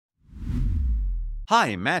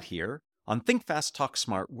Hi, Matt here. On Think Fast, Talk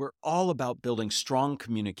Smart, we're all about building strong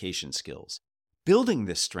communication skills. Building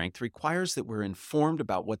this strength requires that we're informed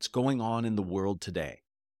about what's going on in the world today.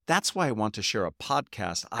 That's why I want to share a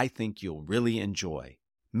podcast I think you'll really enjoy.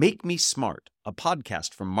 Make Me Smart, a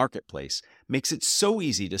podcast from Marketplace, makes it so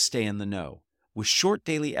easy to stay in the know. With short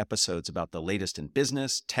daily episodes about the latest in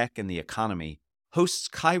business, tech, and the economy, hosts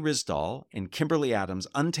Kai Rizdal and Kimberly Adams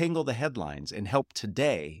untangle the headlines and help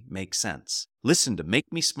today make sense. Listen to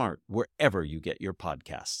Make Me Smart wherever you get your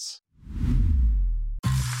podcasts.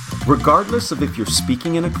 Regardless of if you're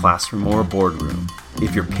speaking in a classroom or a boardroom,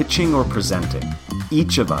 if you're pitching or presenting,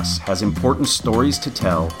 each of us has important stories to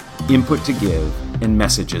tell, input to give, and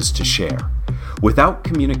messages to share. Without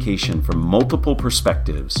communication from multiple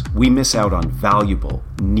perspectives, we miss out on valuable,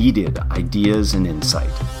 needed ideas and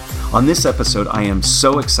insight. On this episode, I am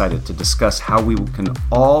so excited to discuss how we can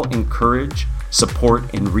all encourage,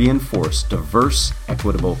 support, and reinforce diverse,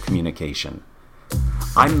 equitable communication.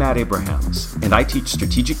 I'm Matt Abrahams, and I teach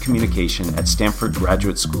strategic communication at Stanford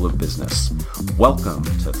Graduate School of Business. Welcome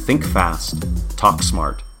to Think Fast, Talk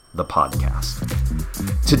Smart, the podcast.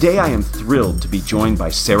 Today, I am thrilled to be joined by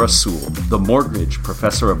Sarah Sewell, the Morgridge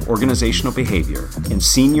Professor of Organizational Behavior and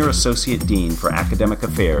Senior Associate Dean for Academic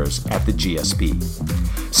Affairs at the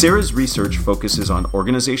GSB. Sarah's research focuses on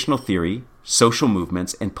organizational theory, social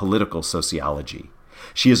movements, and political sociology.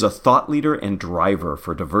 She is a thought leader and driver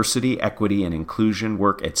for diversity, equity, and inclusion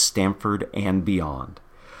work at Stanford and beyond.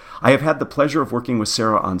 I have had the pleasure of working with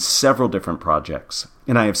Sarah on several different projects,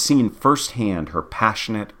 and I have seen firsthand her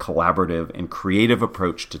passionate, collaborative, and creative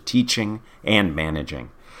approach to teaching and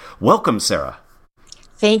managing. Welcome, Sarah.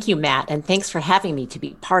 Thank you, Matt, and thanks for having me to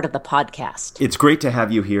be part of the podcast. It's great to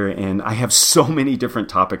have you here, and I have so many different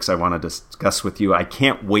topics I want to discuss with you. I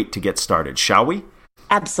can't wait to get started. Shall we?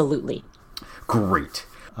 Absolutely. Great.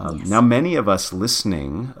 Yes. Now, many of us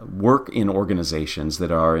listening work in organizations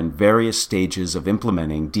that are in various stages of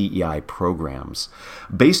implementing DEI programs.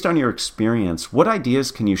 Based on your experience, what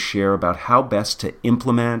ideas can you share about how best to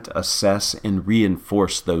implement, assess, and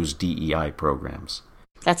reinforce those DEI programs?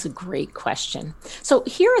 That's a great question. So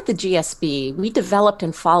here at the GSB, we developed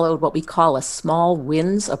and followed what we call a small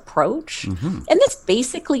wins approach. And this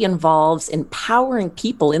basically involves empowering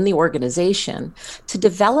people in the organization to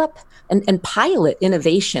develop and pilot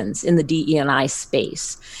innovations in the DE&I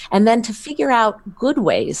space, and then to figure out good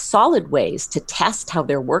ways, solid ways to test how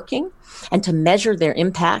they're working and to measure their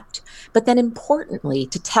impact, but then importantly,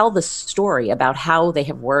 to tell the story about how they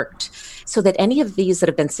have worked so that any of these that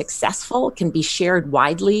have been successful can be shared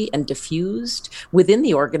widely and diffused within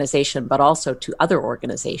the organization, but also to other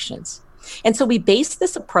organizations. And so we based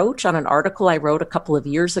this approach on an article I wrote a couple of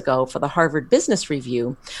years ago for the Harvard Business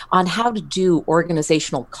Review on how to do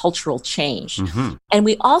organizational cultural change. And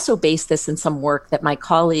we also based this in some work that my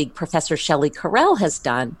colleague, Professor Shelley Carell, has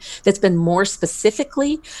done that's been more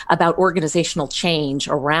specifically about organizational change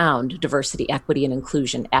around diversity, equity, and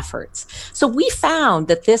inclusion efforts. So we found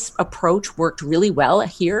that this approach worked really well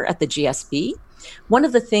here at the GSB. One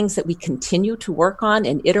of the things that we continue to work on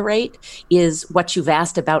and iterate is what you've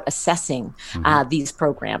asked about assessing these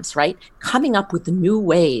programs, right? Coming up with new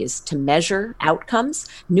ways to measure outcomes,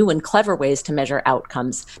 new and clever ways to measure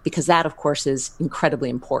outcomes, because that, of course, is incredibly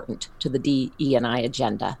important to the DE&I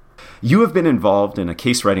agenda. You have been involved in a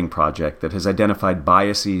case writing project that has identified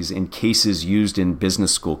biases in cases used in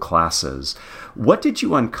business school classes. What did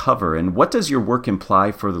you uncover, and what does your work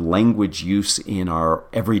imply for the language use in our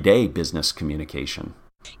everyday business communication?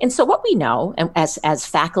 And so what we know, as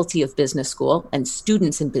faculty of business school and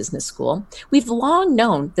students in business school, we've long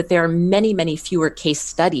known that there are many, many fewer case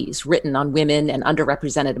studies written on women and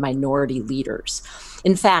underrepresented minority leaders.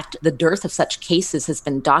 In fact, the dearth of such cases has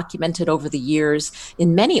been documented over the years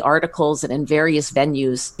in many articles and in various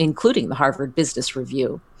venues, including the Harvard Business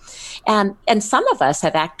Review. And some of us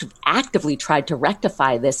have actively tried to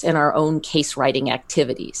rectify this in our own case writing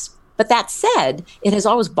activities. But that said, it has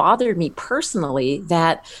always bothered me personally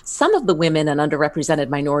that some of the women and underrepresented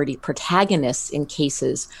minority protagonists in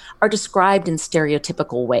cases are described in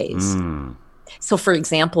stereotypical ways. So, for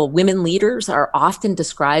example, women leaders are often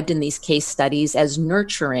described in these case studies as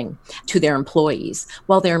nurturing to their employees,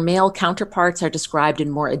 while their male counterparts are described in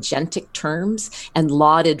more agentic terms and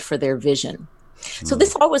lauded for their vision. So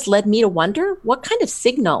this always led me to wonder what kind of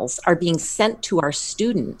signals are being sent to our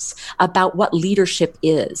students about what leadership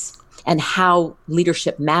is and how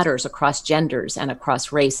leadership matters across genders and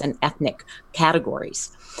across race and ethnic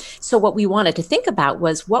categories. So what we wanted to think about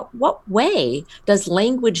was what way does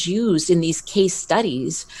language used in these case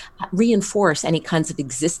studies reinforce any kinds of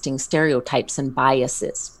existing stereotypes and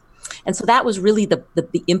biases? And so that was really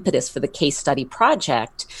the impetus for the case study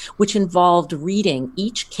project, which involved reading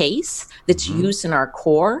each case that's used in our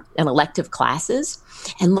core and elective classes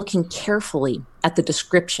and looking carefully at the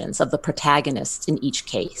descriptions of the protagonists in each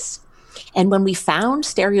case. And when we found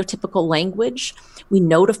stereotypical language, we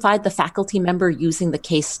notified the faculty member using the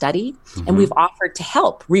case study, and we've offered to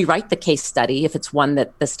help rewrite the case study if it's one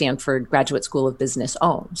that the Stanford Graduate School of Business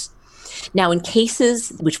owns. Now, in cases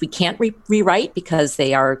which we can't rewrite because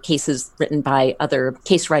they are cases written by other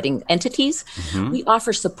case writing entities, we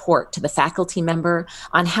offer support to the faculty member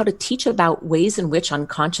on how to teach about ways in which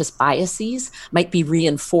unconscious biases might be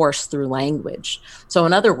reinforced through language. So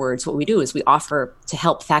in other words, what we do is we offer to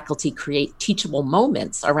help faculty create teachable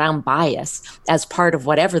moments around bias as part of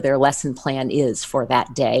whatever their lesson plan is for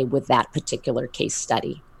that day with that particular case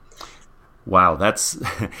study. Wow,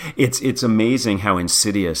 it's amazing how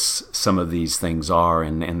insidious some of these things are,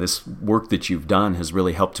 and this work that you've done has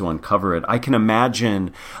really helped to uncover it. I can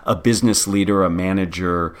imagine a business leader, a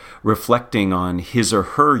manager, reflecting on his or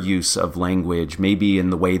her use of language, maybe in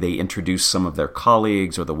the way they introduce some of their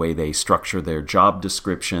colleagues or the way they structure their job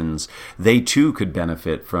descriptions. They too could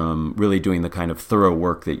benefit from really doing the kind of thorough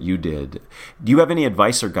work that you did. Do you have any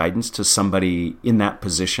advice or guidance to somebody in that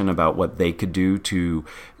position about what they could do to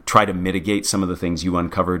try to mitigate some of the things you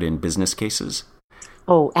uncovered in business cases?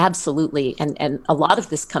 Oh, absolutely. And a lot of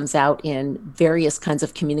this comes out in various kinds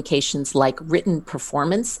of communications like written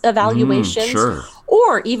performance evaluations, sure.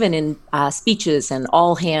 or even in speeches and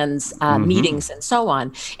all hands meetings and so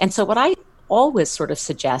on. And so what I always sort of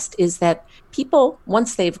suggest is that people,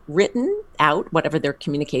 once they've written out whatever their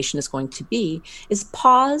communication is going to be, is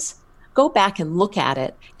pause, go back and look at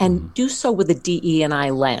it and do so with a DE&I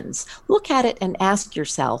lens. Look at it and ask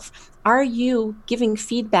yourself, are you giving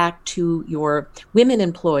feedback to your women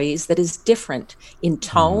employees that is different in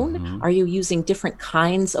tone? Are you using different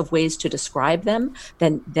kinds of ways to describe them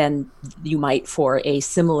than you might for a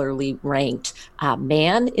similarly ranked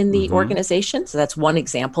man in the organization? So that's one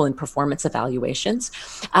example in performance evaluations.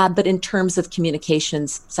 But in terms of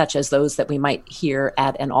communications, such as those that we might hear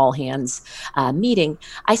at an all-hands meeting,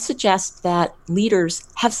 I suggest that leaders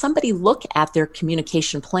have somebody look at their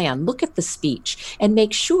communication plan, look at the speech, and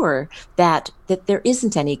make sure that there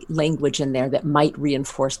isn't any language in there that might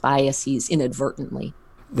reinforce biases inadvertently.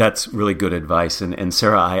 That's really good advice. And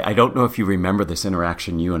Sarah, I don't know if you remember this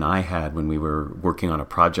interaction you and I had when we were working on a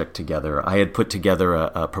project together. I had put together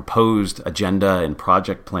a proposed agenda and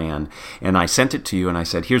project plan, and I sent it to you, and I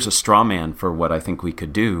said, here's a straw man for what I think we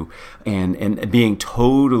could do. And being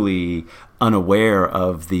totally unaware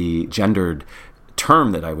of the gendered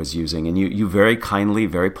term that I was using, and you very kindly,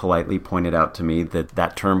 very politely pointed out to me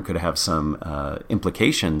that term could have some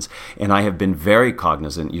implications, and I have been very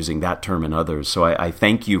cognizant using that term and others. So I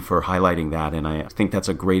thank you for highlighting that, and I think that's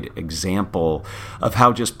a great example of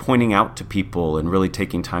how just pointing out to people and really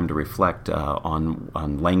taking time to reflect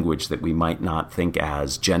on language that we might not think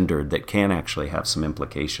as gendered that can actually have some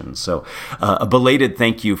implications. So a belated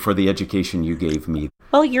thank you for the education you gave me.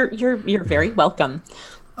 Well, you're very welcome.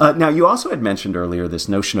 Now, you also had mentioned earlier this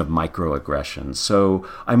notion of microaggressions. So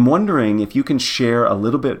I'm wondering if you can share a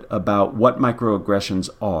little bit about what microaggressions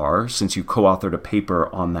are, since you co-authored a paper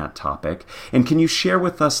on that topic. And can you share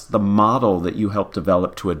with us the model that you helped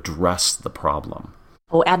develop to address the problem?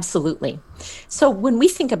 Oh, absolutely. So when we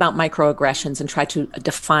think about microaggressions and try to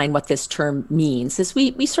define what this term means, is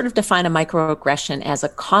we sort of define a microaggression as a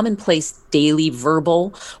commonplace daily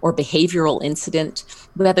verbal or behavioral incident,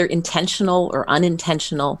 whether intentional or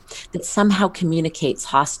unintentional, that somehow communicates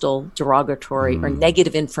hostile, derogatory, or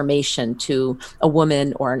negative information to a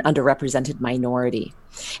woman or an underrepresented minority.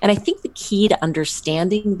 And I think the key to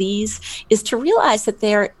understanding these is to realize that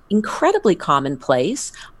they're incredibly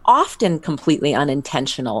commonplace, often completely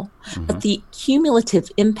unintentional, but the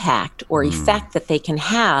cumulative impact or effect that they can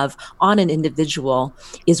have on an individual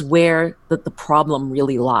is where the problem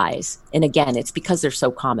really lies. And again, it's because they're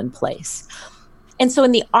so commonplace. And so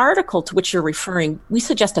in the article to which you're referring, we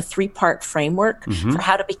suggest a 3-part framework for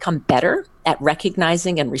how to become better at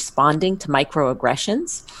recognizing and responding to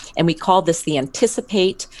microaggressions. And we call this the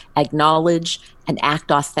Anticipate, Acknowledge, and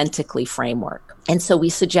Act Authentically framework. And so we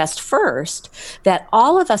suggest first that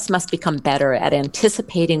all of us must become better at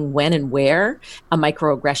anticipating when and where a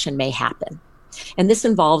microaggression may happen. And this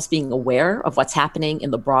involves being aware of what's happening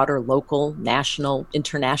in the broader local, national,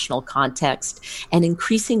 international context, and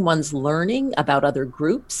increasing one's learning about other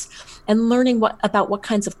groups and learning about what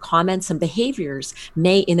kinds of comments and behaviors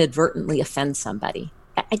may inadvertently offend somebody.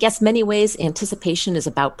 I guess many ways anticipation is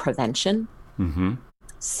about prevention.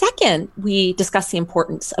 Second, we discuss the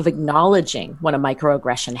importance of acknowledging when a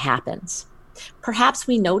microaggression happens. Perhaps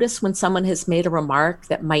we notice when someone has made a remark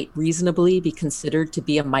that might reasonably be considered to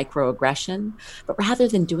be a microaggression, but rather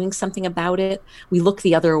than doing something about it, we look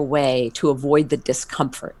the other way to avoid the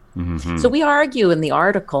discomfort. So we argue in the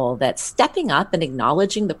article that stepping up and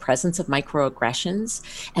acknowledging the presence of microaggressions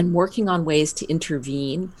and working on ways to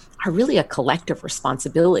intervene are really a collective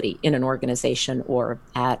responsibility in an organization or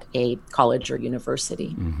at a college or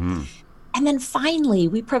university. And then finally,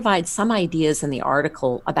 we provide some ideas in the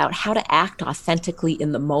article about how to act authentically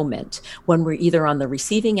in the moment when we're either on the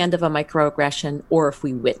receiving end of a microaggression or if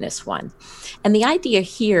we witness one. And the idea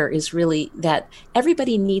here is really that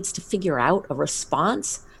everybody needs to figure out a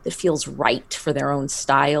response that feels right for their own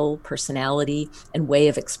style, personality, and way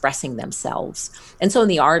of expressing themselves. And so in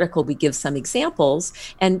the article, we give some examples,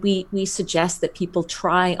 and we suggest that people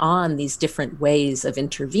try on these different ways of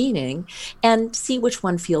intervening and see which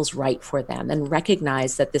one feels right for them, and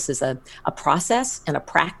recognize that this is a process and a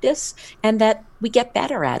practice, and that we get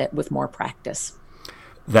better at it with more practice.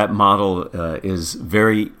 That model is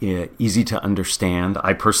very easy to understand.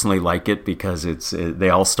 I personally like it because they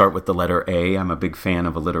all start with the letter A. I'm a big fan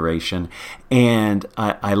of alliteration. And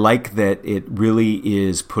I like that it really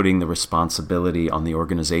is putting the responsibility on the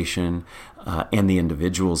organization and the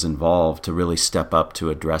individuals involved to really step up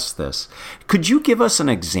to address this. Could you give us an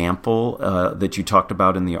example that you talked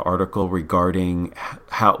about in the article regarding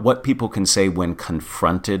what people can say when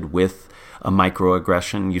confronted with a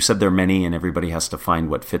microaggression? You said there are many and everybody has to find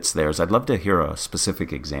what fits theirs. I'd love to hear a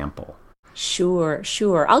specific example. Sure.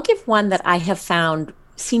 I'll give one that I have found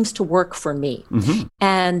seems to work for me.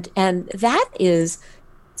 And that is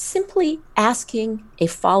simply asking a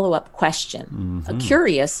follow-up question, a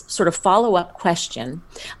curious sort of follow-up question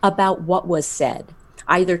about what was said,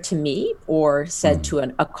 either to me or said to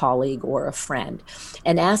a colleague or a friend,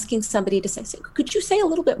 and asking somebody to say, could you say a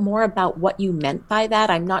little bit more about what you meant by that?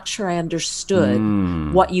 I'm not sure I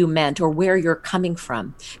understood what you meant or where you're coming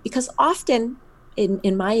from. Because often,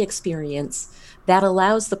 in my experience, that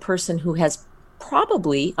allows the person who has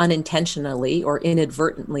probably unintentionally or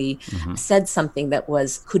inadvertently said something that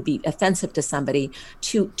could be offensive to somebody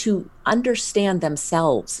to understand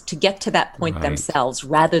themselves, to get to that point themselves,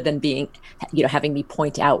 rather than having me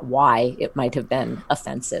point out why it might have been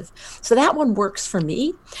offensive. So that one works for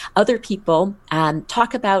me. Other people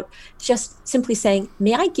talk about just simply saying,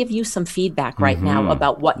 may I give you some feedback right now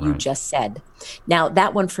about what you just said? Now,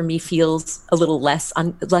 that one for me feels a little less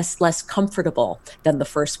comfortable than the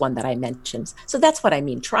first one that I mentioned. So that's what I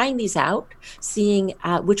mean. Trying these out, seeing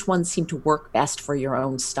which ones seem to work best for your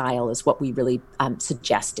own style is what we really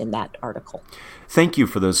suggest in that article. Thank you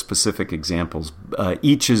for those specific examples.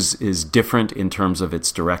 Each is different in terms of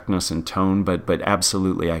its directness and tone, but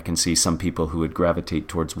absolutely I can see some people who would gravitate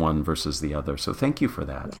towards one versus the other. So thank you for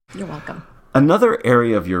that. You're welcome. Another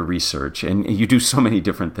area of your research, and you do so many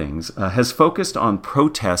different things, has focused on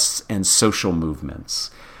protests and social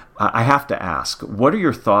movements. I have to ask, what are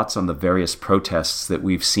your thoughts on the various protests that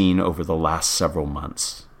we've seen over the last several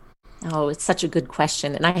months? Oh, it's such a good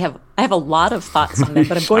question, and I have a lot of thoughts on that.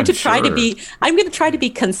 But I'm going to try to be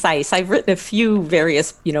concise. I've written a few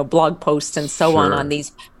various blog posts and so on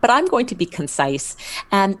these, but I'm going to be concise,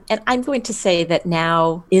 and I'm going to say that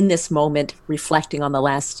now in this moment, reflecting on the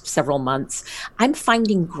last several months, I'm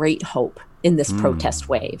finding great hope in this protest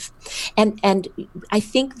wave. And I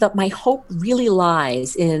think that my hope really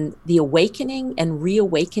lies in the awakening and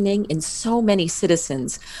reawakening in so many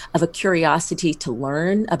citizens of a curiosity to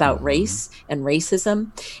learn about race and racism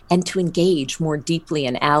and to engage more deeply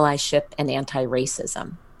in allyship and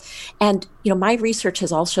anti-racism. And, my research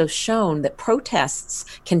has also shown that protests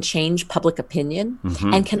can change public opinion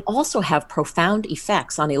and can also have profound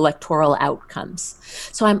effects on electoral outcomes.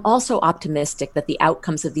 So I'm also optimistic that the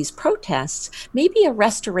outcomes of these protests may be a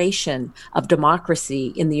restoration of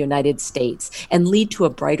democracy in the United States and lead to a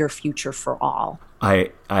brighter future for all.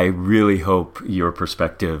 I really hope your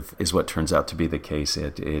perspective is what turns out to be the case.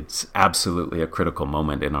 It's absolutely a critical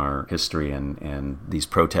moment in our history, and these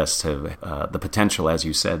protests have the potential, as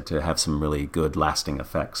you said, to have some really good lasting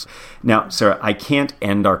effects. Now, Sarah, I can't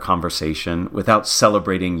end our conversation without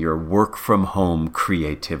celebrating your work-from-home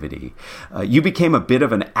creativity. You became a bit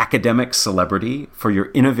of an academic celebrity for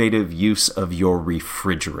your innovative use of your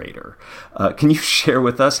refrigerator. Can you share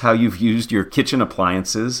with us how you've used your kitchen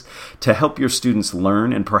appliances to help your students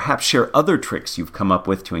learn, and perhaps share other tricks you've come up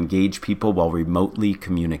with to engage people while remotely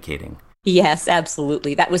communicating? Yes,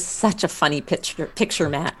 absolutely. That was such a funny picture,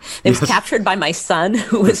 Matt. It was Yes. captured by my son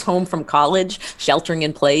who was home from college, sheltering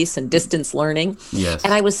in place and distance learning. And Yes.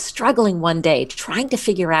 I was struggling one day trying to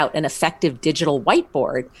figure out an effective digital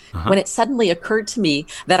whiteboard Uh-huh. when it suddenly occurred to me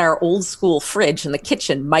that our old school fridge in the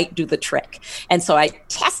kitchen might do the trick. And so I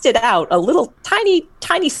tested out a little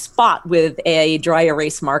tiny spot with a dry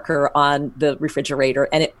erase marker on the refrigerator,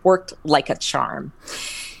 and it worked like a charm.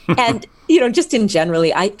 And, just in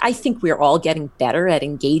generally, I think we're all getting better at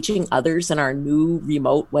engaging others in our new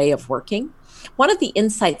remote way of working. One of the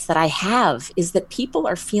insights that I have is that people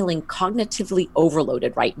are feeling cognitively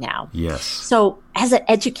overloaded right now. Yes. So, as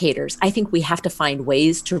educators, I think we have to find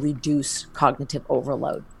ways to reduce cognitive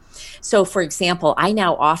overload. So, for example, I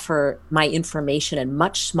now offer my information in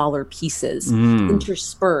much smaller pieces,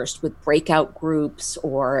 interspersed with breakout groups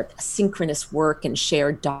or synchronous work and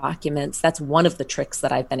shared documents. That's one of the tricks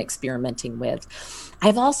that I've been experimenting with.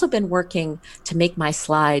 I've also been working to make my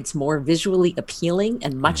slides more visually appealing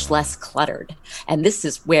and much less cluttered. And this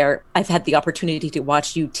is where I've had the opportunity to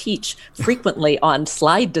watch you teach frequently on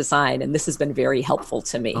slide design, and this has been very helpful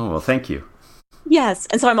to me. Oh, well, thank you. Yes.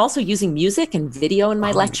 And so I'm also using music and video in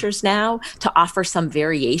my lectures now to offer some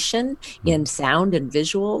variation in sound and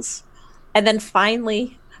visuals. And then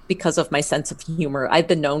finally, because of my sense of humor, I've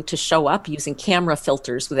been known to show up using camera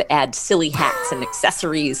filters that add silly hats and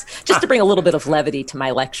accessories just to bring a little bit of levity to my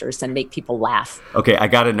lectures and make people laugh. Okay, I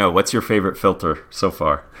got to know, what's your favorite filter so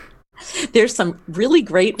far? There's some really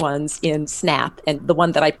great ones in Snap, and the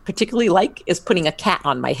one that I particularly like is putting a cat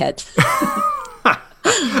on my head.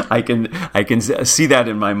 I can see that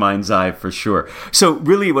in my mind's eye for sure. So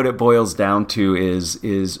really what it boils down to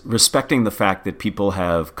is respecting the fact that people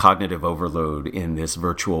have cognitive overload in this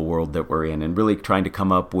virtual world that we're in, and really trying to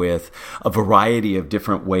come up with a variety of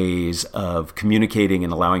different ways of communicating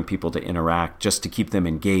and allowing people to interact just to keep them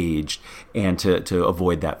engaged and to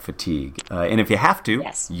avoid that fatigue. And if you have to,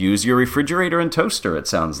 Yes. use your refrigerator and toaster, it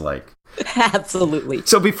sounds like. Absolutely.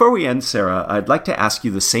 So before we end, Sarah, I'd like to ask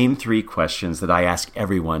you the same 3 questions that I ask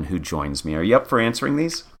everyone who joins me. Are you up for answering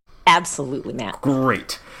these? Absolutely, Matt.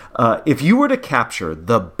 Great. If you were to capture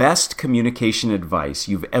the best communication advice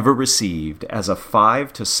you've ever received as a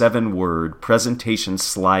 5 to 7 word presentation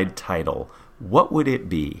slide title, what would it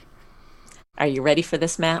be? Are you ready for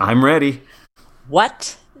this, Matt? I'm ready.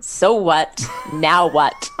 What? So what? Now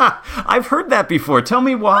what? I've heard that before. Tell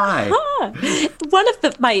me why. One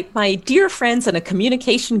of my dear friends and a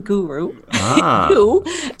communication guru who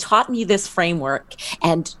taught me this framework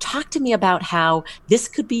and talked to me about how this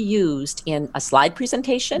could be used in a slide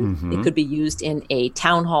presentation, it could be used in a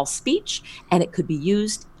town hall speech, and it could be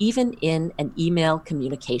used even in an email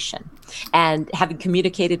communication. And having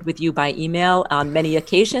communicated with you by email on many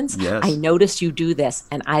occasions, Yes. I noticed you do this,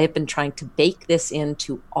 and I have been trying to bake this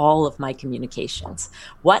into all of my communications.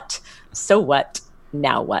 What? So what?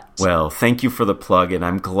 Now what? Well, thank you for the plug, and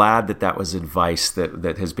I'm glad that that was advice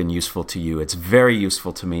that has been useful to you. It's very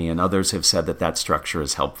useful to me, and others have said that that structure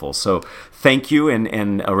is helpful. So thank you,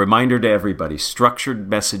 and a reminder to everybody, structured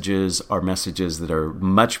messages are messages that are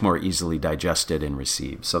much more easily digested and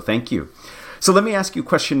received. So thank you. So let me ask you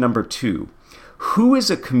question number 2. Who is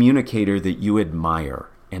a communicator that you admire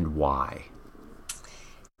and why?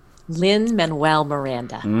 Lin-Manuel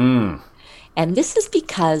Miranda. And this is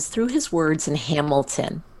because through his words in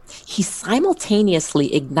Hamilton, he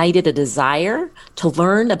simultaneously ignited a desire to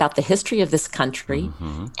learn about the history of this country,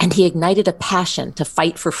 and he ignited a passion to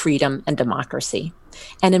fight for freedom and democracy.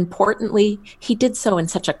 And importantly, he did so in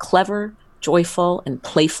such a clever, joyful, and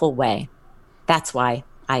playful way. That's why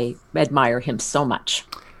I admire him so much.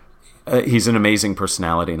 He's an amazing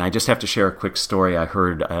personality, and I just have to share a quick story. I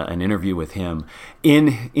heard an interview with him in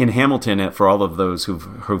Hamilton. For all of those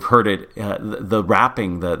who've heard it, the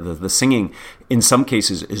rapping, the singing, in some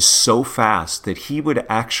cases, is so fast that he would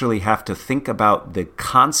actually have to think about the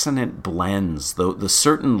consonant blends, the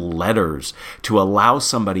certain letters, to allow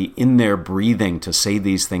somebody in their breathing to say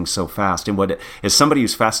these things so fast. And as somebody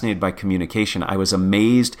who's fascinated by communication, I was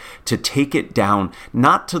amazed to take it down,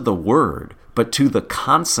 not to the word, but to the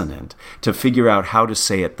consonant, to figure out how to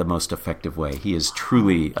say it the most effective way. He is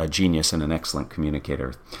truly a genius and an excellent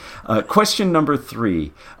communicator. Question number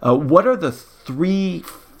 3. What are the 3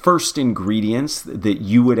 first ingredients that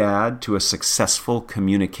you would add to a successful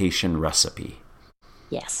communication recipe?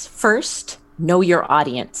 Yes. First, know your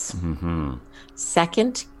audience.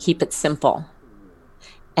 Second, keep it simple.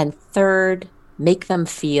 And third, make them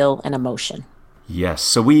feel an emotion. Yes.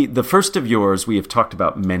 So the first of yours we have talked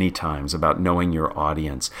about many times, about knowing your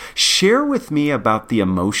audience. Share with me about the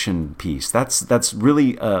emotion piece. That's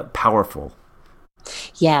really powerful.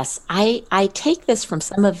 Yes, I take this from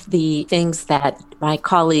some of the things that my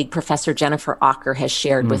colleague, Professor Jennifer Ocker, has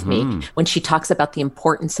shared with me Mm-hmm. when she talks about the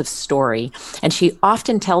importance of story. And she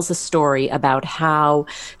often tells a story about how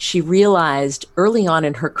she realized early on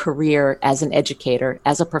in her career as an educator,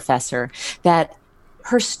 as a professor, that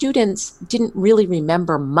her students didn't really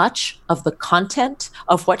remember much of the content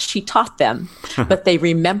of what she taught them, but they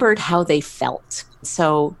remembered how they felt.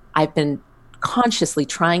 So I've been consciously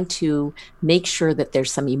trying to make sure that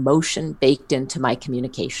there's some emotion baked into my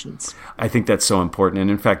communications. I think that's so important.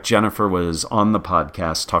 And in fact, Jennifer was on the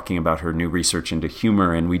podcast talking about her new research into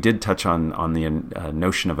humor, and we did touch on the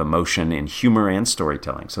notion of emotion in humor and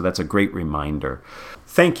storytelling. So that's a great reminder.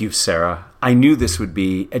 Thank you, Sarah. I knew this would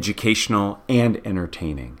be educational and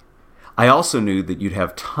entertaining. I also knew that you'd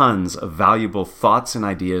have tons of valuable thoughts and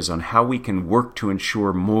ideas on how we can work to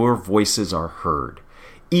ensure more voices are heard.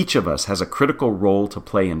 Each of us has a critical role to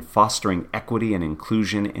play in fostering equity and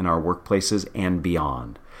inclusion in our workplaces and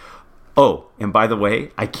beyond. Oh, and by the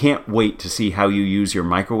way, I can't wait to see how you use your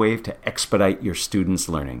microwave to expedite your students'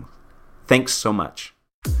 learning. Thanks so much.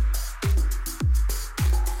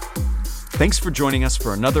 Thanks for joining us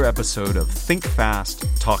for another episode of Think Fast,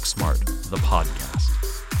 Talk Smart, the podcast.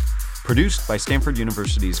 Produced by Stanford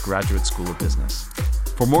University's Graduate School of Business.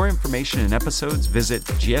 For more information and episodes, visit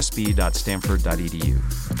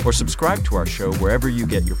gsb.stanford.edu or subscribe to our show wherever you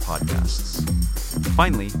get your podcasts.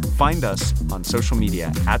 Finally, find us on social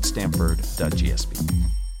media at stanford.gsb.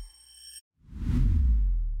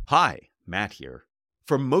 Hi, Matt here.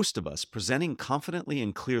 For most of us, presenting confidently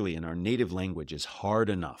and clearly in our native language is hard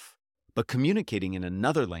enough. But communicating in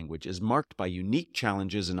another language is marked by unique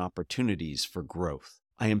challenges and opportunities for growth.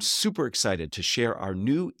 I am super excited to share our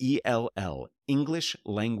new ELL, English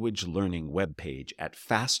Language Learning webpage at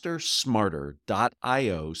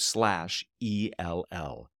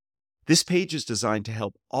fastersmarter.io/ELL. This page is designed to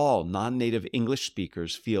help all non-native English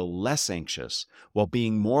speakers feel less anxious while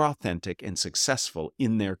being more authentic and successful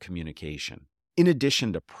in their communication. In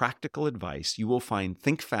addition to practical advice, you will find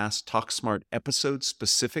Think Fast, Talk Smart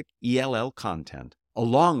episode-specific ELL content,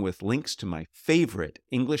 along with links to my favorite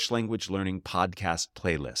English language learning podcast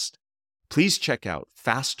playlist. Please check out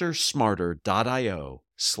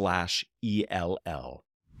fastersmarter.io/ELL.